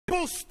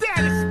own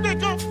status,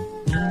 nigga.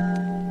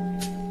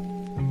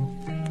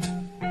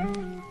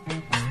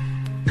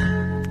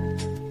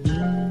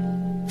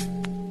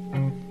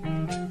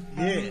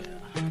 Yeah.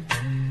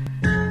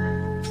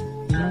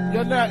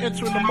 You're now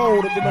entering the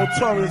mode of the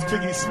Notorious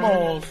Biggie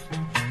Smalls,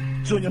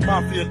 Junior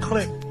Mafia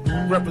Clique,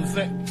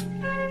 representing.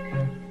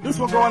 This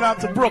one going out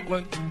to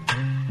Brooklyn.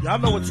 Y'all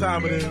know what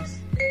time it is.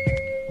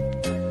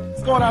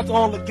 It's going out to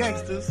all the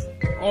gangsters,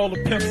 all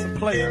the pimps and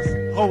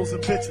players, hoes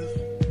and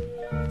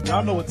bitches.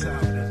 Y'all know what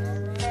time it is.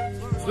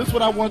 So this is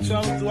what I want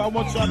y'all to do. I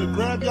want y'all to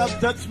grab y'all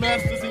Dutch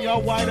Masters and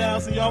y'all White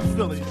House and y'all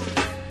Phillies.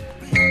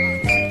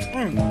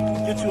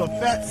 Get you a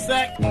fat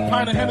sack, a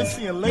pint of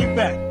Hennessy, and lay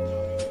back.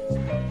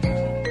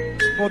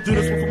 Gonna do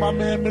this one for my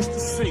man Mr.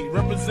 C,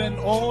 representing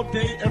all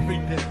day, every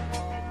day.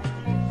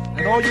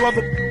 And all you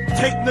other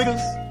tape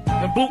niggas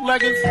and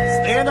bootleggers,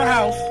 stay in the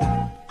house,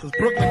 cause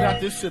Brooklyn got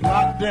this shit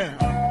locked down.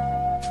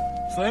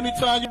 So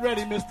anytime you're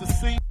ready, Mr.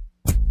 C.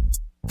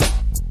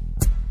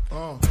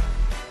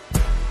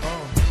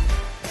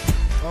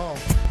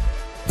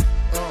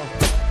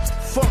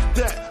 Fuck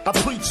that, I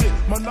preach it,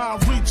 my nine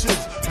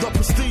reaches, the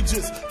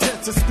prestigious,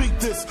 can't to speak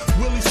this,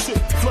 Willie shit,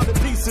 flooded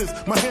pieces,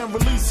 my hand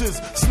releases,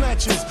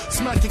 snatches,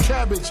 smack your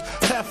cabbage,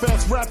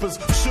 half-ass rappers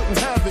shouldn't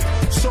have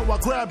it, so I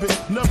grab it,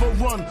 never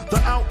run, the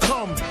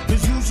outcome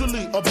is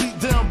usually a beat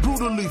down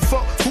brutally,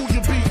 fuck who you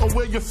be or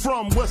where you're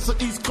from, west or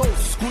east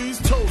coast, squeeze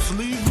toast,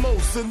 leave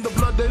most in the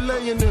blood they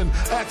laying in,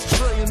 axe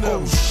traying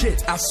them. Oh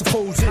shit, I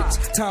suppose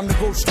it's time to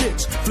go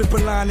stitch, flip a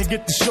line and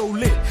get the show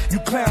lit, you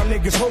clown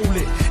niggas hold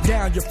it,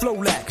 down your flow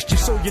lax,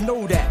 just so you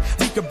know that,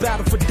 we can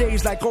battle for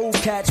days like old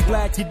cats,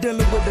 black, you're dealing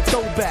with a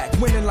throwback,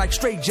 winning like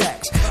straight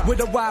jacks, with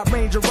a wide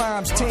range of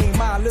rhymes, tame,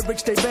 my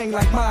lyrics they bang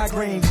like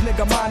migraines,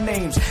 nigga my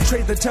name's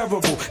Trey the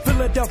Terrible,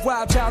 Philadelphia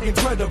Wild Child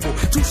incredible,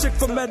 too sick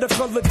for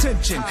medical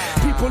attention,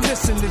 people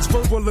listen, it's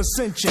verbal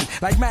ascension,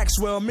 like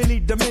Maxwell, many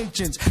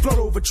dimensions, float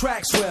over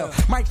tracks well,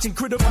 mics in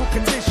critical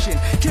condition,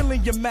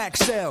 killing your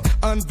Maxell,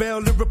 unveil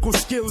lyrical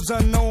skills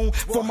unknown,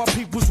 for my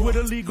peoples with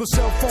illegal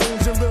cell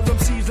phones and real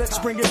MCs, let's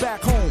bring it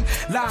back home,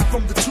 live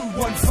from the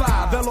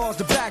 215, LR's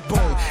the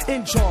backbone,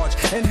 in charge,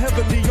 and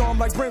heavily armed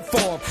like Brent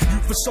Favre, you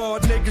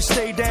facade niggas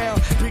stay down,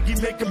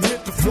 Biggie make them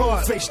hit the floor,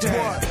 face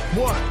down.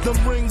 What?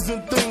 Them rings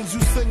and things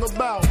you sing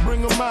about,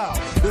 bring them out,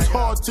 it's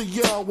hard to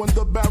yell when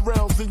the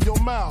barrel's in your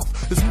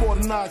mouth, it's more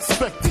than I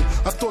expected,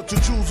 I thought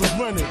your jewels was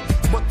rented,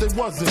 but they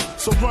wasn't,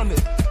 so run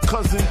it,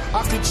 cousin,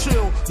 I can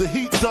chill, the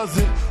heat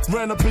doesn't,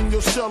 ran up in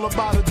your shell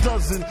about a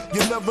dozen, you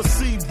never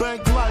see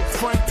bank like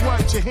Frank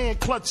White, your hand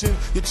clutching,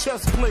 your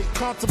chest plate,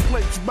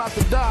 contemplate, you about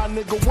to die,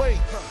 nigga, wait,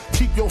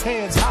 keep your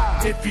hands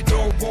high. If you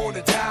don't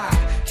wanna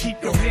die,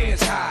 keep your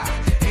hands high,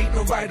 ain't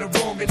no right or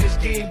wrong in this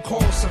game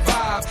called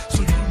survive,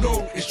 so you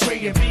know it's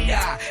Trey and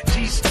B.I.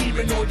 G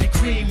scheming on your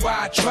cream,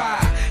 why try,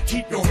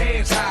 keep your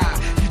hands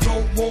high, you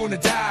don't wanna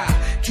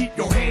die, keep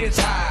your hands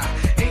high,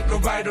 ain't no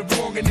right or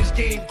wrong in this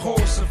game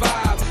called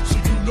survive, so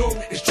you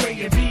know it's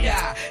Trey and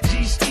B.I.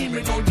 G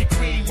scheming on your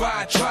cream,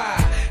 why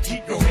try,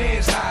 keep your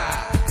hands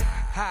high.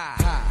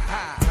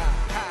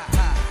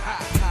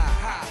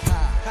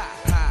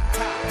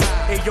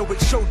 Hey yo,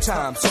 it's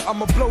showtime, so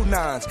I'ma blow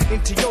nines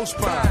into your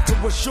spine. To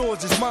what's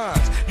yours is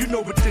mine. You know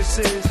what this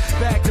is.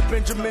 Bag to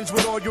Benjamins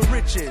with all your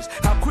riches.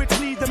 How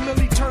quickly the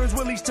millie turns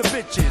willies to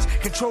bitches.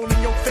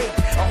 Controlling your fate,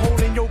 a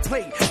hole in your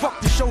plate. Fuck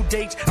the show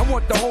dates, I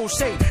want the whole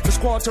state. The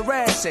squad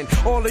harassing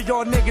all of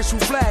y'all niggas who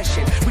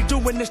flashing. We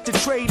doing this to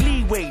trade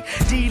leeway.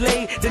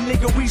 Delay the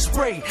nigga we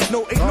spray.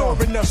 No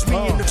ignoring us, me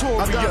and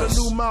Notorious. I got a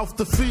new mouth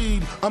to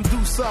feed. I'm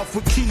due south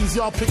with keys.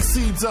 Y'all pick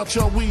seeds out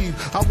your weed.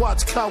 I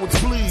watch cowards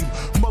bleed.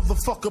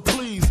 Motherfucker,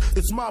 please.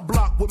 It's my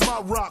block with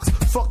my rocks.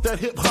 Fuck that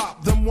hip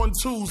hop, them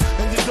 1-2s,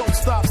 and you don't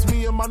stops.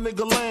 Me and my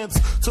nigga Lance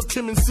took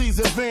him and C's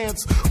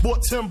advance.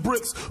 Bought 10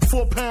 bricks,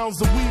 4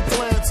 pounds of weed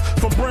plants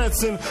from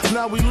Branson.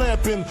 Now we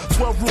lamping,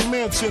 12-room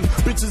mansion.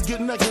 Bitches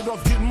get naked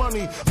off get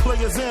money.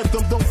 Players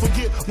anthem, don't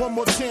forget one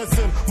more chance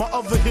in my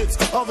other hits,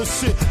 other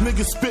shit.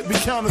 Niggas spit be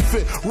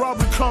counterfeit.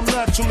 Robbery come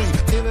naturally,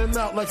 in and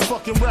out like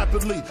fucking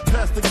rapidly.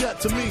 Pass the gap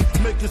to me,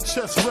 make his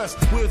chest rest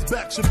where his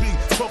back should be.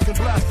 Talking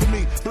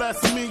blasphemy,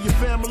 blasphemy your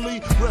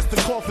family. Rest the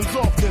coffins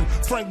often.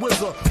 Frank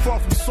Wizard, far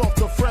from soft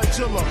or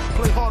fragile.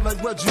 Play hard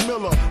like Reggie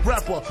Miller.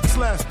 Rapper,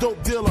 slash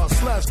dope dealer,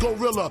 slash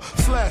gorilla,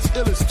 slash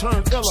illest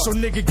turn iller. So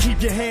nigga,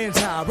 keep your hands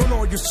high. Run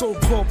all your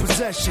so-called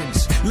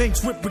possessions.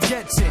 Links with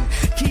baguettes in.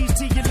 Keys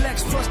to your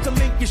Lex, plus the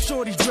link your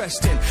shorty's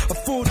dressed in. A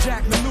full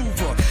jack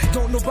maneuver.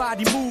 Don't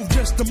nobody move,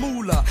 just the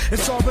moolah.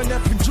 It's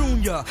R&F and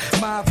Junior.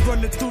 Mive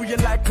running through you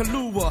like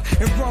Kahlua.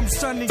 And rum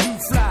sunny you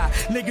fly.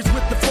 Niggas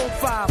with the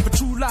 4-5 for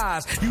true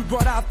lies. You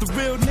brought out the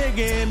real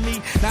nigga in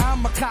me. Now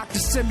I'm a cock to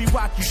send me,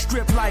 watch you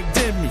strip like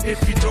Demi.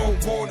 If you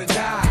don't wanna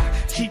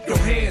die, keep your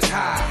hands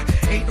high.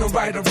 Ain't no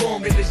right or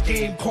wrong in this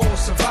game called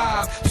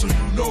survive. So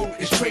you know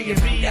it's Trey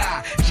and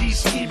B.I. G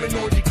scheming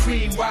on your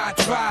cream, why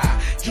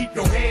try? Keep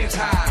your hands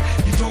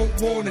high. You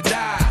don't wanna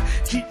die,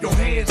 keep your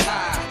hands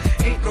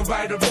high. Ain't no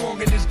right or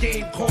wrong in this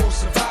game called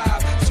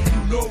survive. So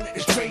you know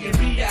it's Trey and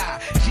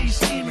B.I. G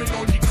scheming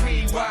on your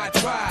cream, why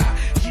try?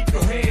 Keep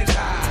your hands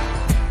high.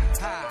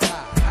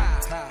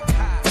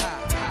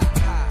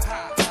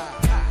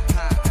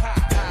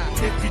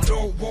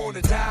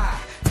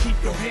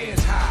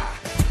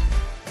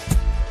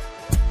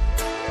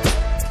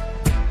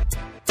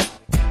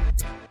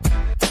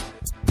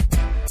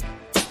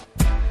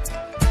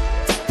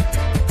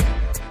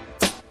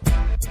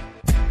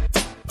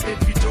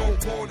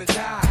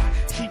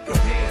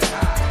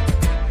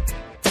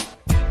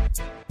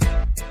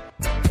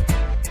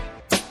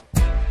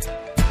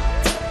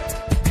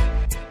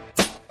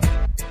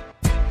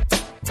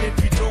 If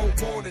you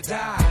don't wanna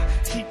die,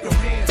 keep your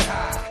hands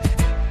high.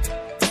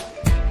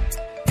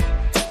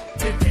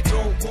 If you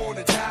don't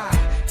wanna die,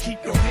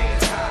 keep your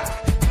hands high.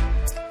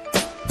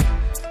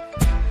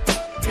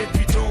 If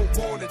you don't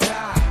wanna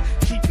die,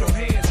 keep your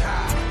hands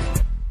high.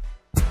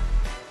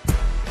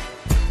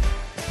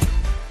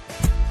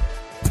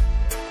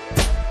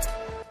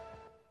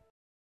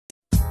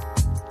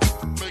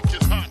 Make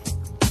it hot.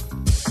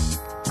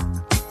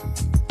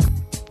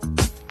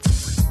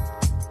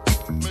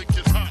 Make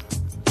it hot.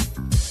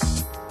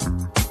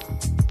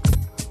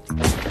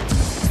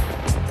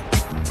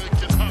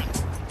 Make it hot.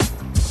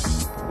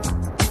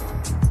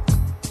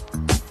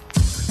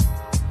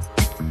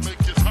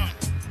 Make it hot.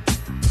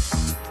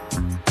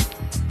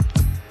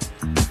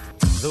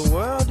 The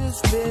world is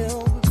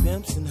filled with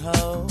pimps and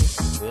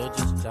hoes. We'll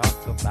just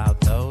talk about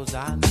those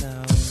I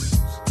know.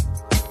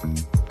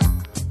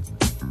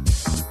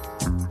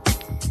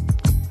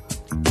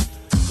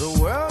 The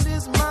world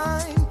is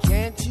mine,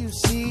 can't you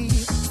see?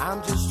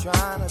 I'm just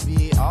trying to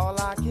be all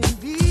I can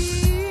be.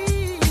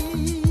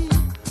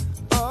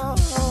 Oh,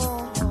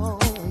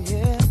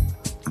 yeah.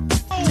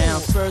 Now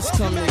first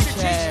come the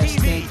cash,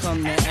 then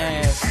come the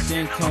ass,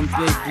 then come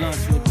big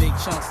blunts with big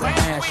chunks of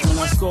hash. When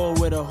I score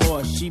with a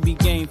horse, she be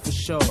game for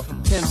sure.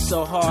 Pimp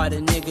so hard,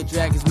 a nigga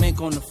drag his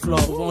mink on the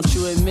floor. Won't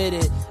you admit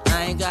it?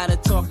 I ain't gotta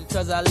talk it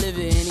cause I live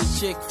it. Any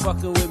chick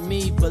fucking with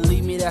me,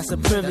 believe me, that's a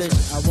privilege.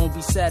 I won't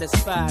be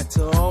satisfied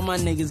till all my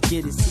niggas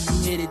get it. See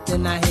you hit it,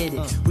 then I hit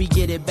it. We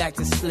get it back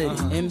to split it.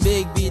 And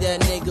Big be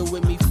that nigga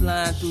with me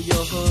flying through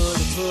your hood.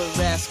 Hood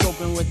rats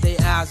scoping with their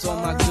eyes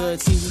on my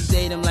goods. See we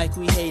date them like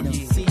we hate them.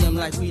 See them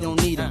like we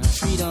don't need them.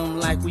 Treat them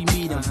like we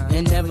meet them.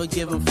 And never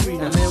give them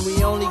freedom. And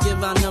we only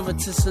give our number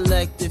to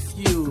select a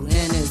few.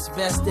 And it's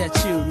best that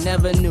you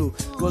never knew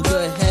what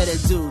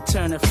good-headed do.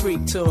 Turn a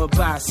freak to a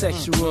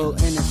bisexual.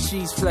 And if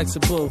she's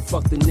flexible,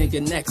 fuck the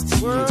nigga next to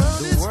you.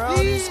 The world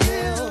is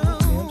filled with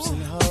pimps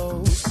and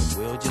hoes, but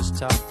we'll just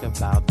talk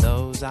about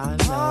those I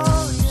know.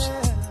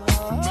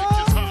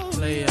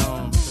 Play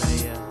on,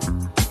 player.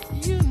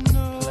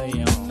 Play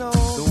on.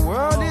 The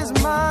world is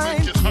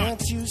mine,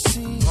 can't you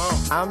see?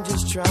 I'm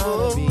just trying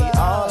to be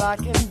all I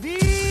can be.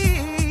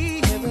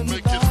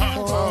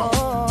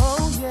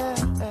 Oh, yeah.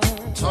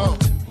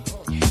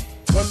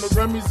 When the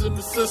Remy's in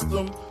the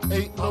system,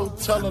 ain't no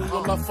telling.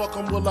 Will I fuck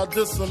 'em, will I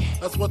diss 'em?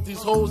 That's what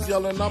these hoes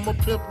yelling. I'm a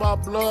pimp by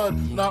blood,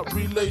 not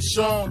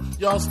relation.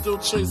 Y'all still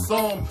chase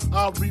on,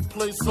 I'll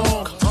replay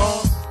song.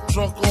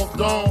 Drunk off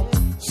dawn,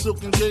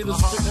 silk and gators,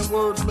 spitting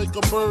words make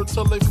a bird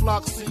till they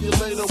flock. See you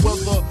later,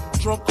 whether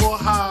drunk or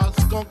high,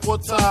 skunk or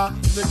tie.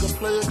 Nigga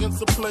play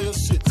against a player,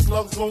 shit,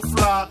 slugs gon'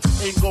 fly.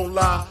 Ain't gon'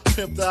 lie,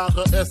 pimped out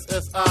her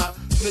SSI.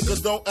 Nigga,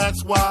 don't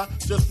ask why,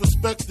 just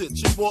respect it.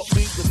 She bought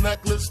me the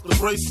necklace, the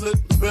bracelet,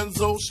 the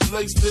benzo, she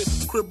laced it.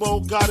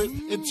 Cribbo got it,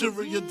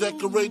 interior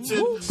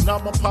decorated. Now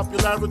my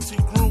popularity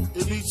grew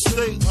in each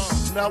state.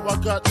 Now I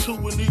got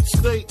 2 in each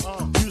state.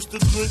 Used to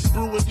drink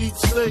brew in each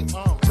state.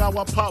 Now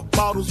I pop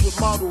bottles with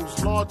models,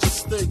 larger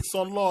stakes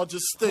on larger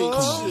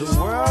stakes. Shit. The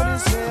world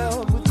is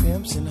filled with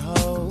pimps and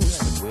hoes,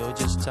 but we'll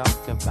just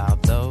talk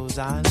about those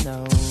I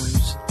know.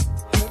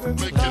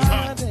 Make it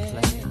hot.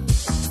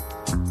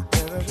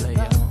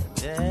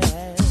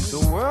 The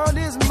world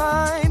is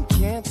mine,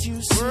 can't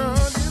you see?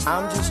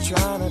 I'm just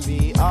trying to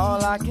be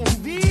all I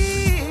can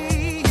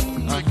be.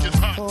 Make it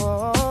hot.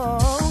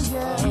 Oh,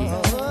 yeah.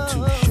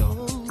 Too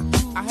short.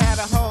 I had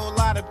a whole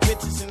lot of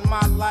bitches in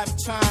my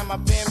lifetime.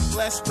 I've been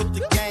blessed with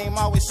the game,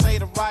 always say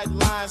the right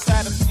lines.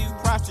 Had a few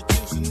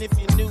prostitutes, and if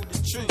you knew the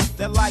truth,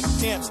 they're like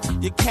pimps,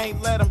 you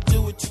can't let them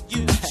do it to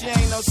you. She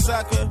ain't no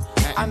sucker,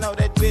 I know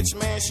that bitch,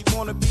 man. She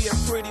wanna be a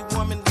pretty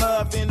woman,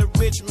 loving a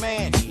rich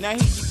man. Now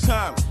here you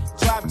come,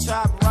 drop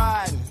top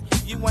riding.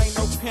 You ain't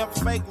no pimp,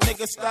 fake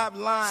nigga, stop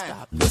lying.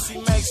 Pussy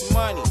makes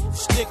money,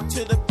 stick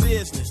to the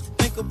business.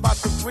 Think about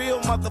the real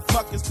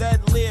motherfuckers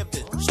that live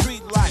it.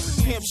 Street life,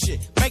 pimp shit,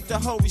 make the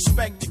whole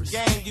respect the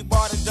game. You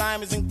bought the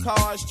diamonds and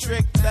cars,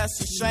 trick, that's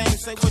a shame.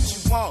 Say what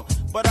you want,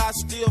 but I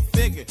still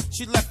figure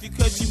she left you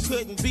cause you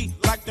couldn't be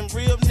like them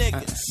real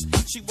niggas.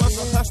 She was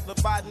a hustler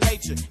by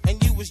nature,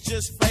 and you was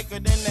just faker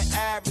than the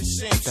average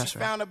simp. She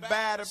found a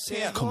badder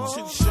pimp,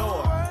 too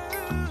short.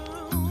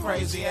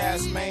 Crazy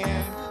ass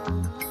man.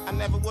 I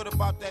never would have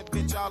bought that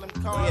bitch all them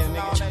cars and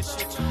all that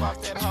shit. You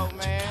bought that hoe,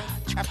 man.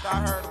 After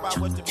I heard about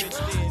what the bitch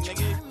did,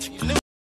 nigga. You knew